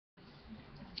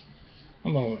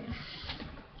Hello.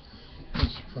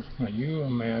 Are you a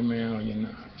madman or you're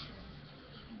not?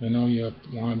 I know you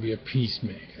want to be a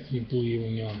peacemaker. You believe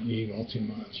in your own ego too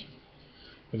much.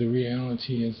 But the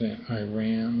reality is that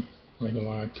Iran, like a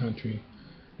lot of countries,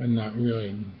 are not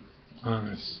really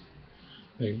honest.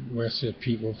 They arrested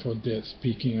people for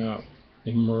speaking up.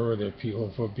 They murder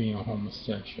people for being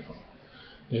homosexual.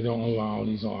 They don't allow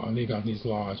these laws. They got these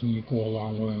laws, and you go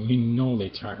along with them. You know they're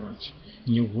tyrants,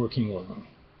 and you're working with them.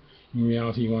 In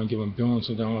reality, you want to give them billions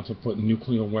of dollars to put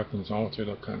nuclear weapons all through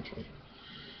the country.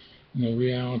 In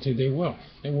reality, they will.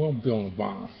 They will build a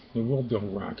bomb. They will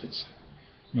build rockets.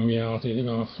 In reality, they're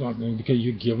going to flood them because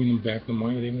you're giving them back the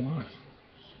money they want.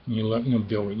 And you're letting them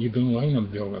build it. You've been letting them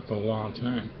build it for a long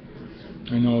time.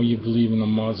 I know you believe in the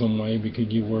Muslim way because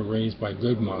you were raised by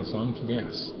good Muslims,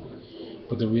 yes.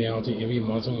 But the reality, every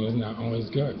Muslim is not always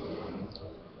good.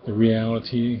 The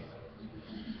reality,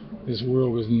 this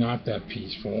world is not that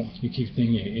peaceful. You keep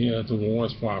thinking, yeah, the war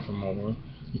is far from over.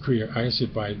 You create ISIS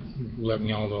by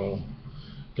letting all those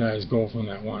guys go from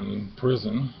that one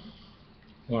prison.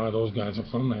 A lot of those guys are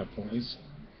from that place.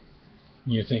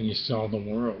 And you think you solve the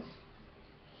world.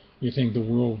 You think the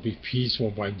world will be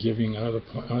peaceful by giving other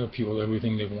people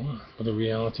everything they want. But the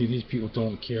reality, these people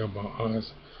don't care about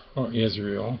us or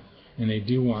Israel. And they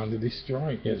do want to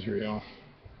destroy Israel.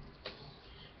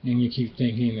 And you keep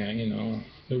thinking that,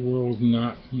 the world's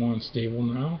not more unstable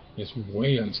now. It's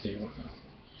way unstable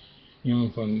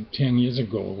now. From 10 years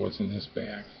ago, it wasn't this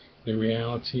bad. The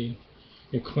reality,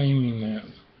 you're claiming that,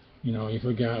 you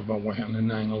forgot about what happened in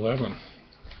 9/11.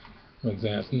 But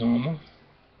that's normal.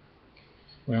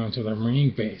 Well, to the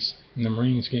Marine base. And the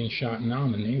Marines getting shot now,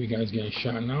 and the Navy guys getting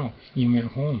shot now, even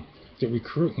at home. They're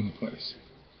recruiting the place.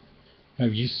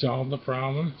 Have you solved the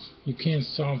problems? You can't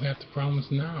solve half the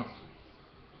problems now.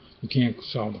 You can't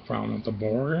solve the problem at the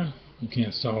border. You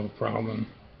can't solve the problem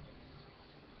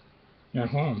at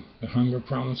home. The hunger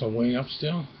problems are way up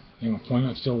still. The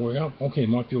employment still way up. Okay,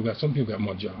 some people got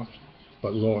more jobs,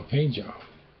 but lower paid jobs.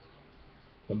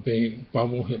 The big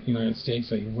bubble hit the United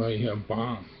States like you hit a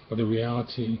bomb. But the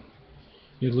reality,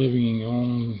 you're living in your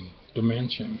own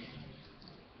dimension.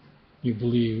 You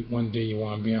believe one day you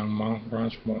want to be on Mount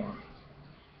Rushmore.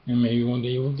 And maybe one day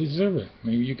you will deserve it.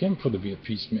 Maybe you can prove to be a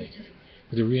peacemaker.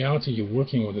 But the reality, you're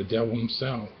working with the devil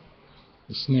himself.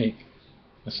 The snake.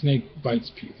 A snake bites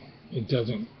people. It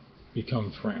doesn't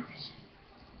become friends.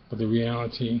 But the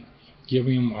reality,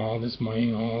 giving them all this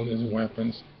money, all these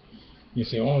weapons, you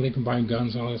say, oh, they can buy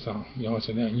guns, all this, you always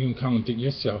say that, and you can contradict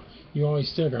yourself. You always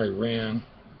said Iran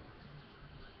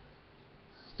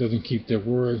doesn't keep their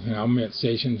word, and I admit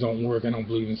stations don't work. I don't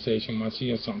believe in station much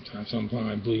here sometimes. Sometimes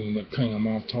I believe in cutting them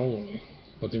off totally.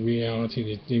 But the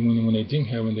reality, when they didn't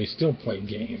have them, they still played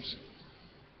games.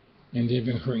 And they've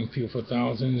been hurting people for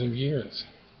thousands of years.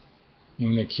 And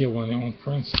when they kill one of their own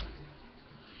prince,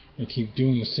 they keep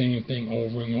doing the same thing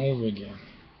over and over again.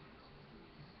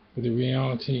 But the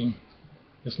reality,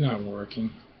 it's not working.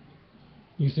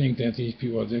 You think that these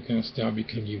people are just going to stop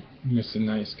because you miss a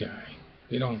nice guy.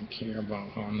 They don't care about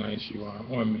how nice you are,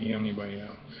 or me, or anybody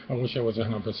else. I wish I was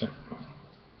 100% wrong.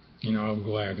 I'm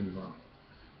glad to be wrong.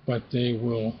 But they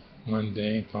will one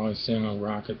day probably send a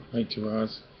rocket right to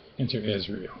us, into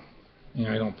Israel. And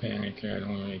I don't panic. I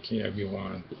don't really care if you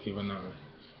want to believe or not.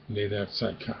 They're that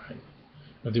psychotic.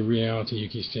 But the reality, you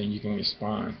keep saying you can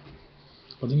respond.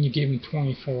 But then you give them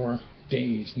 24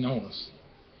 days notice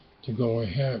to go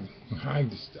ahead and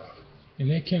hide the stuff. And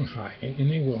they can hide it,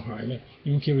 and they will hide it.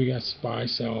 Even if we got spy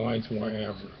satellites,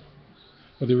 whatever.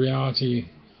 But the reality,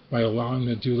 by allowing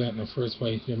them to do that in the first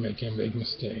place, you're making a big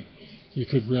mistake. You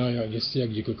could really, like you said,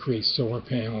 you could create solar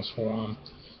panels for them.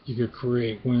 You could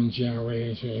create wind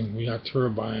generation. We got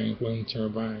turbines, wind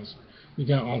turbines. We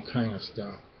got all kind of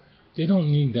stuff. They don't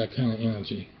need that kind of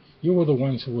energy. You were the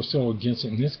ones who were so against it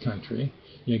in this country.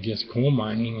 You're against coal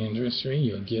mining industry.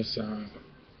 You're against,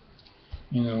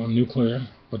 nuclear.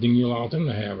 But then you allowed them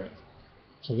to have it.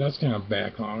 So that's kind of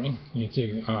backlogging. You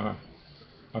take our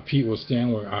people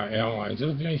stand with our allies.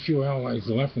 There's very few allies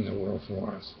left in the world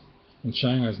for us. And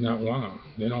China is not one of them.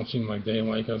 They don't seem like they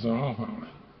like us at all, Holly.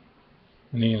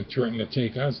 And they threaten to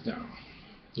take us down.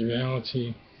 The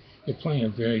reality, you're playing a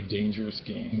very dangerous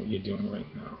game, what you're doing right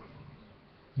now.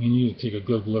 You need to take a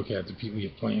good look at the people you're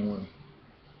playing with.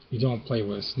 You don't play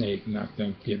with a snake and not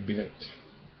them get bit.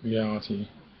 Reality,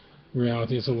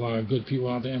 there's a lot of good people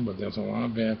out there, but there's a lot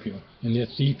of bad people. And if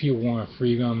these people want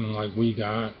freedom like we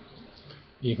got,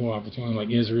 equal opportunity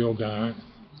like Israel got,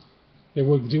 they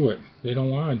would do it. They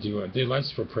don't want to do it. They like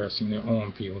suppressing their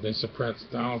own people. They suppress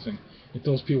thousands. If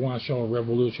those people want to show a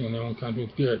revolution in their own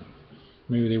country, good.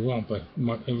 Maybe they won't, but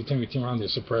every time you turn around, they're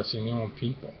suppressing their own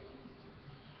people.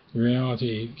 The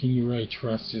reality, can you really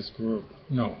trust this group?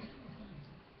 No.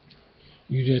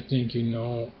 You just think you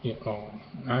know it all.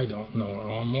 I don't know it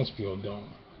all. Most people don't.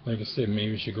 Like I said,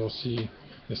 maybe you should go see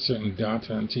a certain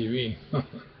doctor on TV.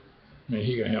 Maybe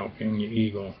he can help you in your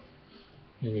ego.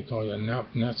 Maybe call you a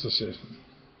narcissist.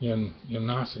 You're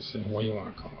narcissist, what do you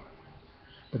want to call it.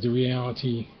 But the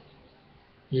reality,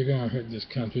 you're going to hurt this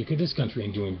country, because this country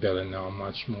ain't doing better now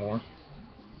much more.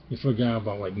 You forgot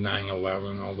about like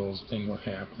 9/11, all those things, what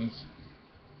happens.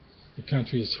 The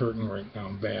country is hurting right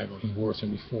now badly, worse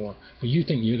than before. But you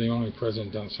think you're the only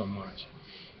president done so much.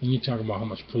 And you talk about how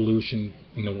much pollution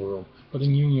in the world. But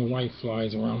then you and your wife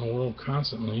flies around the world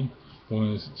constantly,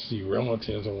 going to see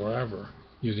relatives or wherever,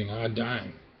 using our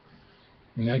dime.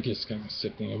 And that gets kind of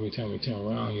sickening. Every time we turn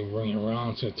around, you bring it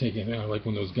around, so taking it out, like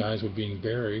when those guys were being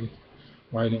buried.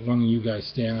 Why didn't one of you guys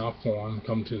stand up for them,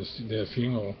 come to their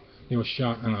funeral? They were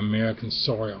shot on American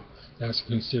soil. That's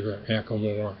considered an act of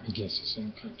war against the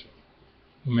same country.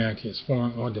 America is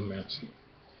foreign or domestic.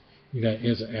 That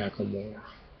is an act of war.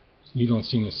 You don't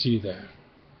seem to see that.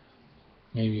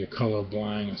 Maybe you're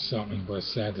colorblind or something, but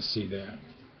it's sad to see that.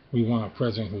 We want a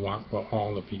president who wants for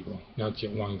all the people, not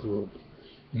just one group,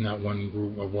 and not one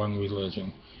group or one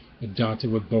religion. A doctor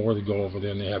would bore to go over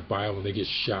there and they have Bible, they get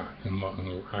shot in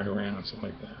Iran or something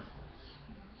like that.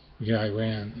 Because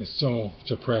Iran is so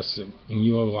suppressive, and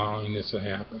you're allowing this to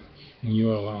happen, and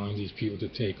you're allowing these people to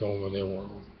take over their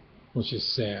world, which is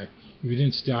sad. If you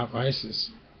didn't stop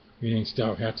ISIS, if you didn't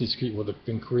stop half these people would have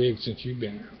been created since you've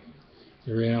been out.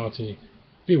 The reality,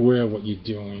 be aware of what you're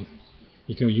doing,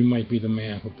 because you might be the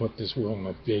man who put this world in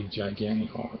a big,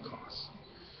 gigantic Holocaust.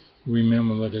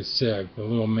 Remember, like I said, the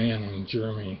little man in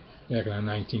Germany back in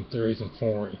the 1930s and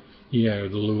 40s, he had a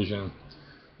delusion.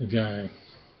 The guy,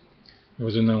 there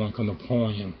was another one called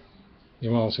Napoleon.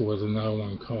 There also was another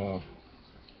one called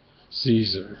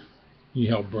Caesar. He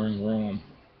helped burn Rome.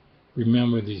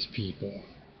 Remember these people.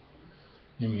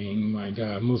 I mean, my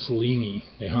God, Mussolini,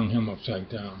 they hung him upside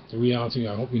down. The reality,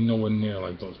 I hope you're nowhere near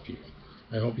like those people.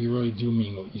 I hope you really do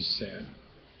mean what you said.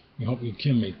 I hope you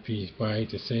can make peace, but I hate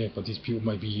to say it, but these people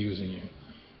might be using you.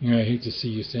 And I hate to see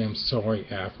you say I'm sorry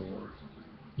afterward,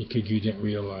 because you didn't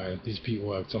realize these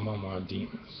people have some of them are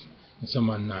demons, and some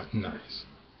are not nice.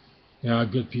 There are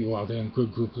good people out there, and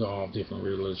good groups of all different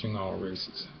religions, all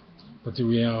races. But the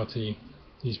reality,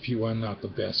 these people are not the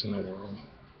best in the world.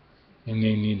 And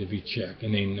they need to be checked,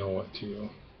 and they know it too.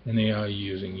 And they are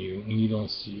using you, and you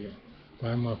don't see it. But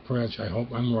I'm a president. I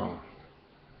hope I'm wrong.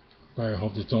 But I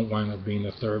hope this don't wind up being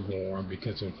a third war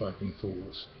because of fucking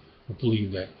fools who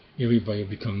believe that everybody will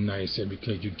become nicer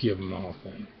because you give them all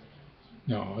things.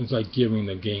 No, it's like giving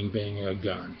the gangbanger a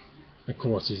gun. Of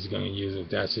course he's going to use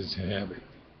it. That's his habit.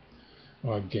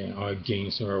 Or a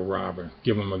gangster or a robber.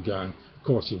 Give him a gun. Of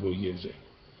course he will use it.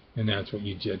 And that's what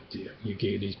you just did. You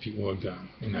gave these people a gun.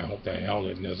 And I hope the hell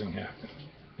it doesn't happen.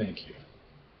 Thank you.